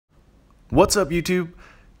What's up, YouTube?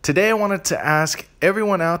 Today I wanted to ask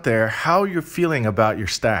everyone out there how you're feeling about your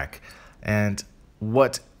stack and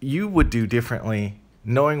what you would do differently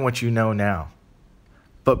knowing what you know now.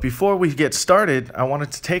 But before we get started, I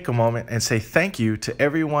wanted to take a moment and say thank you to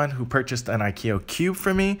everyone who purchased an IKEA Cube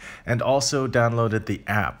for me and also downloaded the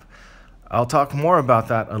app. I'll talk more about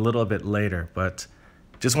that a little bit later, but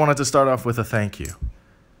just wanted to start off with a thank you.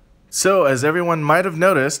 So, as everyone might have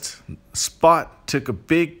noticed, Spot took a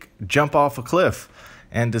big jump off a cliff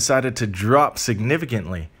and decided to drop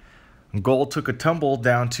significantly. Gold took a tumble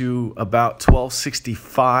down to about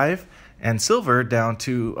 $12.65 and silver down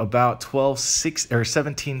to about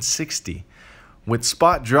 $17.60. With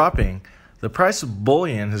Spot dropping, the price of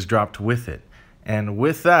bullion has dropped with it. And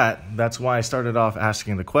with that, that's why I started off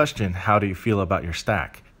asking the question, how do you feel about your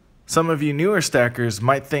stack? Some of you newer stackers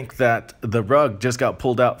might think that the rug just got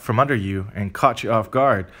pulled out from under you and caught you off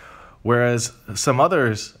guard, whereas some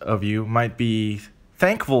others of you might be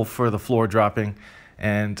thankful for the floor dropping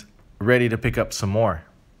and ready to pick up some more.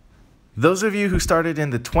 Those of you who started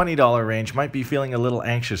in the $20 range might be feeling a little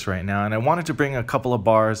anxious right now, and I wanted to bring a couple of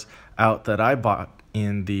bars out that I bought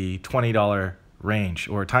in the $20 range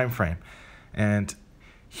or time frame. And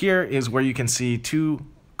here is where you can see two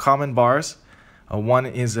common bars. One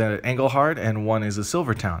is an Engelhard and one is a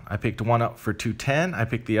Silvertown. I picked one up for $2.10. I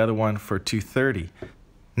picked the other one for $2.30.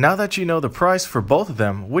 Now that you know the price for both of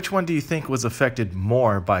them, which one do you think was affected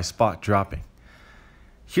more by Spot dropping?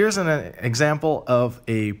 Here's an example of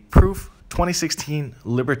a Proof 2016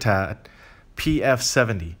 Libertad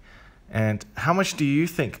PF70. And how much do you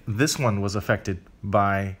think this one was affected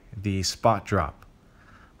by the Spot drop?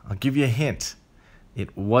 I'll give you a hint.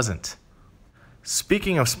 It wasn't.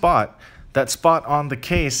 Speaking of Spot, that spot on the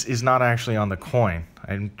case is not actually on the coin.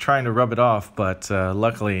 I'm trying to rub it off, but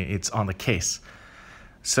luckily it's on the case.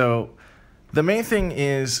 So the main thing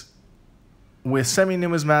is, with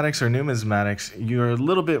semi-numismatics or numismatics, you're a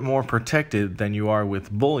little bit more protected than you are with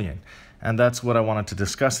bullion. And that's what I wanted to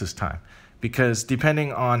discuss this time. Because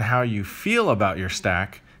depending on how you feel about your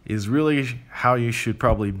stack is really how you should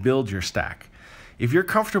probably build your stack. If you're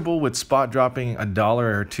comfortable with Spot dropping $1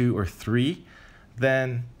 or $2 or $3,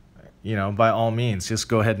 then by all means, just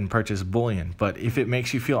go ahead and purchase bullion. But if it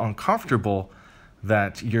makes you feel uncomfortable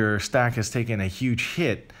that your stack has taken a huge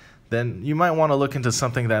hit, then you might want to look into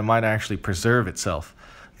something that might actually preserve itself.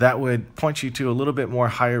 That would point you to a little bit more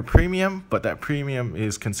higher premium, but that premium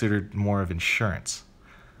is considered more of insurance.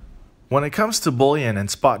 When it comes to bullion and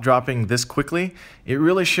Spot dropping this quickly, it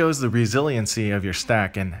really shows the resiliency of your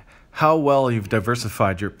stack and how well you've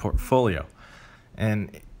diversified your portfolio.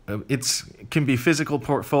 And it can be physical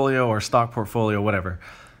portfolio or stock portfolio, whatever.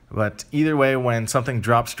 But either way, when something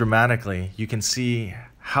drops dramatically, you can see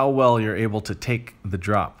how well you're able to take the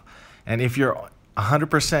drop. And if you're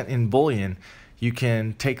 100% in bullion, you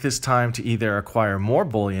can take this time to either acquire more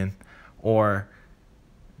bullion or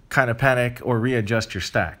kind of panic or readjust your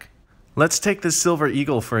stack. Let's take this Silver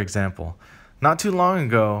Eagle, for example. Not too long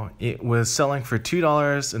ago, it was selling for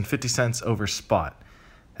 $2.50 over Spot.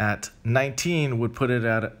 At 19 would put it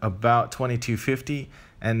at about $22.50,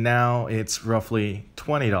 and now it's roughly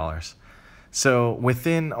 $20. So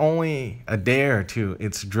within only a day or two,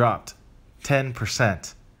 it's dropped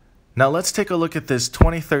 10%. Now let's take a look at this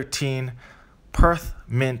 2013 Perth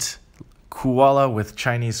Mint Koala with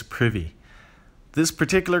Chinese Privy. This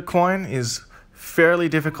particular coin is fairly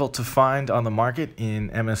difficult to find on the market in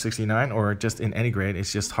MS69 or just in any grade.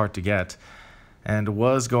 It's just hard to get, and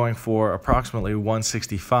was going for approximately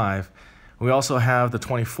 $165. We also have the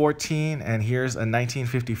 2014, and here's a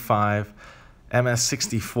 1955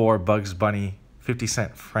 MS64 Bugs Bunny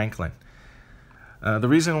 50-cent Franklin. The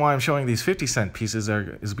reason why I'm showing these 50-cent pieces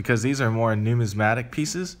is because these are more numismatic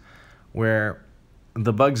pieces, where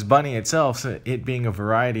the Bugs Bunny itself, it being a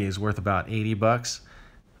variety, is worth about 80 bucks.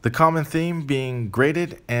 The common theme being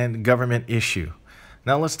graded and government issue.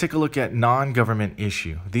 Now let's take a look at non-government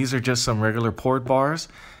issue. These are just some regular poured bars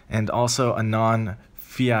and also a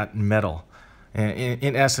non-fiat metal.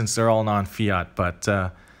 In essence, they're all non-fiat, but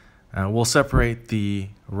we'll separate the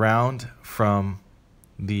round from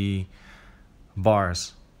the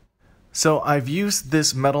bars. So I've used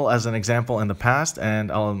this metal as an example in the past,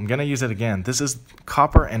 and I'm going to use it again. This is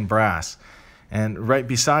copper and brass, and right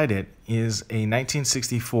beside it is a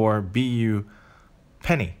 1964 BU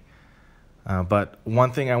penny. But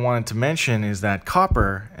one thing I wanted to mention is that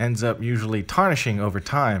copper ends up usually tarnishing over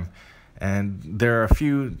time, and there are a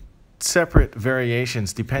few separate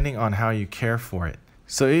variations depending on how you care for it.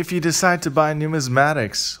 So if you decide to buy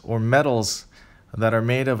numismatics or metals that are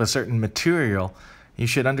made of a certain material, you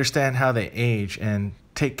should understand how they age and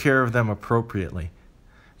take care of them appropriately.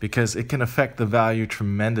 because it can affect the value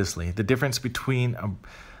tremendously. The difference between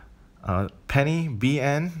a penny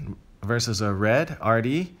BN versus a red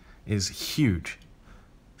RD is huge.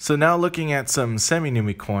 So now looking at some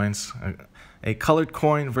semi-NUMI coins, a colored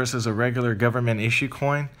coin versus a regular government issue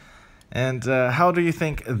coin. And how do you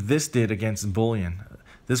think this did against bullion?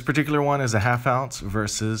 This particular one is a half ounce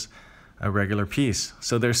versus a regular piece.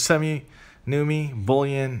 So there's semi-NUMI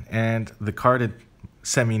bullion and the carded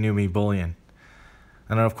semi-NUMI bullion.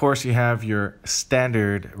 And of course you have your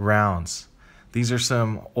standard rounds. These are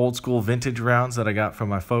some old school vintage rounds that I got from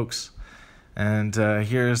my folks. And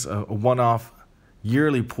here's a one-off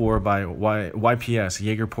yearly pour by YPS,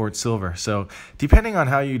 Jaegerport Silver. So depending on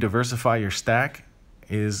how you diversify your stack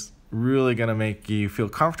is really going to make you feel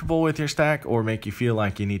comfortable with your stack or make you feel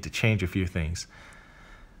like you need to change a few things.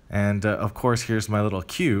 And of course, here's my little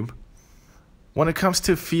cube. When it comes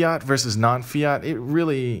to fiat versus non-fiat,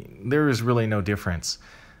 there is really no difference.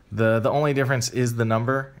 The only difference is the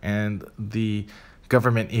number and the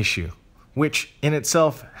government issue, which in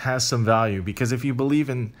itself has some value, because if you believe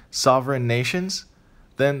in sovereign nations,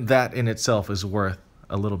 then that in itself is worth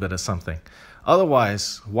a little bit of something.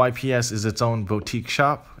 Otherwise, YPS is its own boutique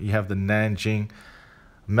shop. You have the Nanjing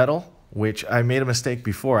metal, which I made a mistake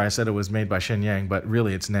before. I said it was made by Shenyang, but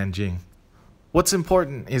really it's Nanjing. What's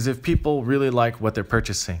important is if people really like what they're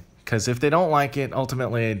purchasing, because if they don't like it,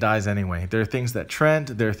 ultimately it dies anyway. There are things that trend,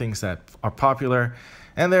 there are things that are popular,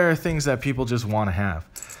 and there are things that people just want to have.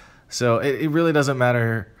 So it really doesn't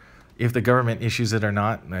matter if the government issues it or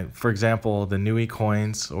not. For example, the Nui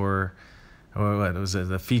coins or what was it,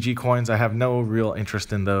 the Fiji coins, I have no real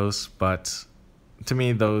interest in those, but to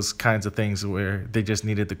me, those kinds of things where they just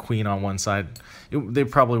needed the queen on one side, they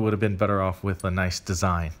probably would have been better off with a nice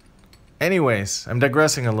design. Anyways, I'm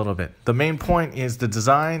digressing a little bit. The main point is the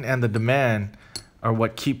design and the demand are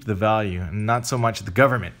what keep the value, and not so much the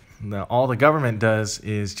government. All the government does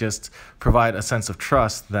is just provide a sense of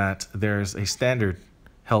trust that there's a standard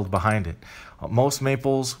held behind it. Most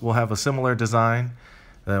maples will have a similar design.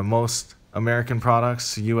 Most American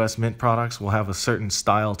products, US mint products, will have a certain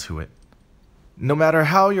style to it. No matter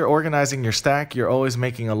how you're organizing your stack, you're always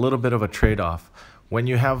making a little bit of a trade-off. When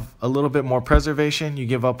you have a little bit more preservation, you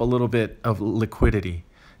give up a little bit of liquidity,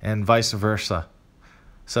 and vice versa.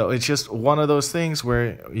 So it's just one of those things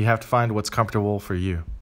where you have to find what's comfortable for you.